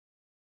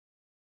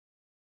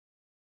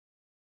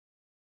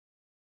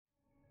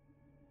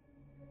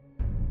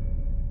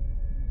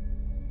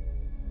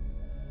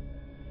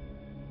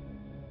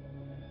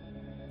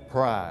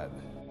Pride.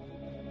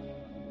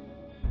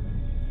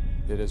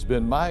 It has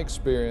been my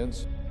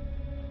experience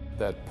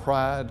that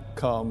pride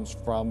comes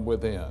from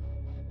within.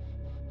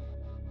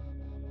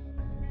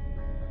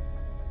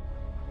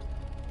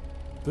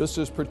 This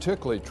is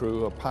particularly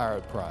true of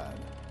pirate pride.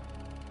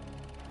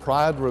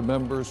 Pride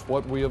remembers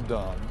what we have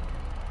done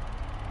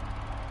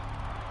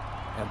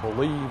and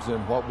believes in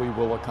what we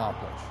will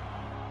accomplish.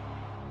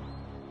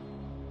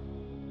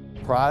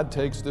 Pride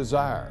takes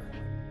desire.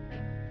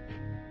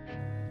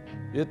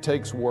 It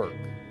takes work.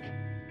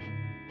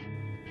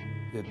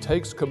 It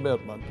takes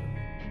commitment,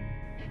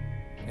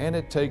 and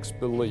it takes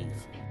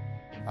belief.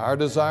 Our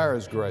desire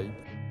is great.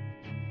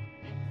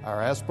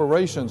 Our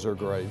aspirations are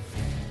great.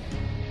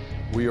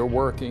 We are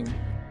working.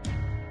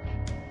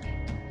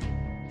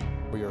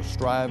 We are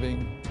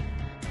striving.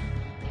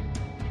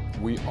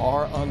 We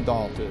are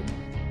undaunted.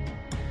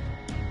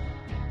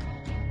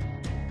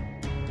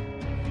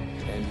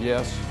 And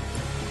yes,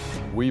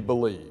 we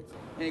believe.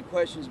 Any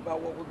questions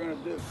about what we're going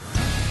to do?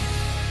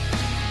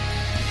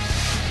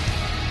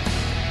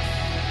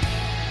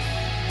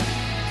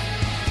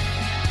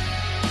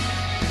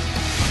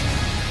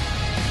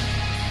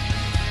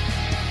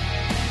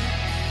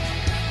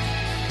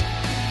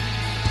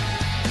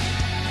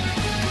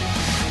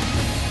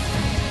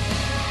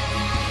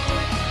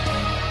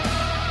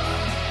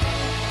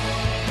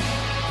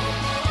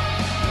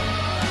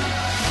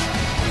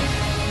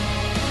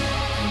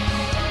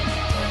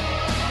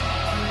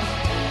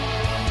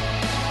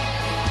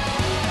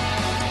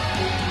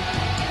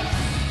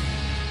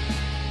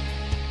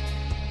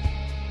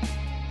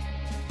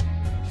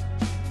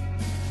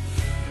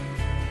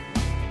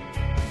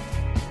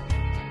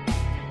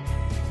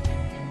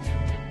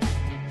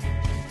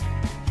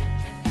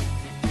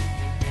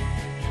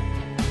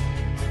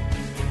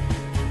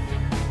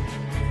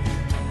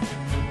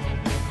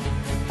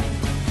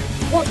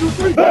 One, two,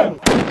 three, bam!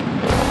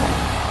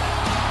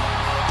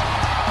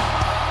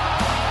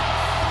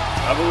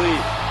 I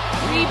believe.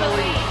 We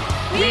believe.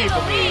 We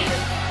believe.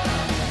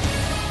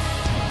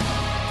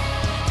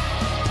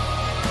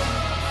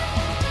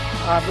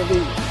 I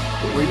believe.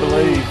 We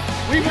believe.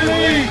 We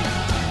believe.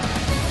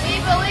 We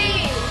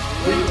believe.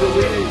 We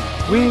believe.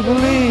 We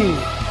believe.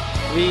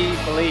 We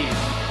believe.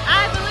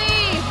 I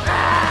believe.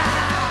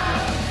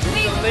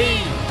 We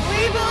believe.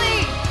 We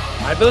believe.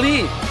 I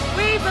believe.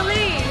 We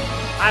believe.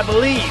 I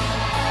believe.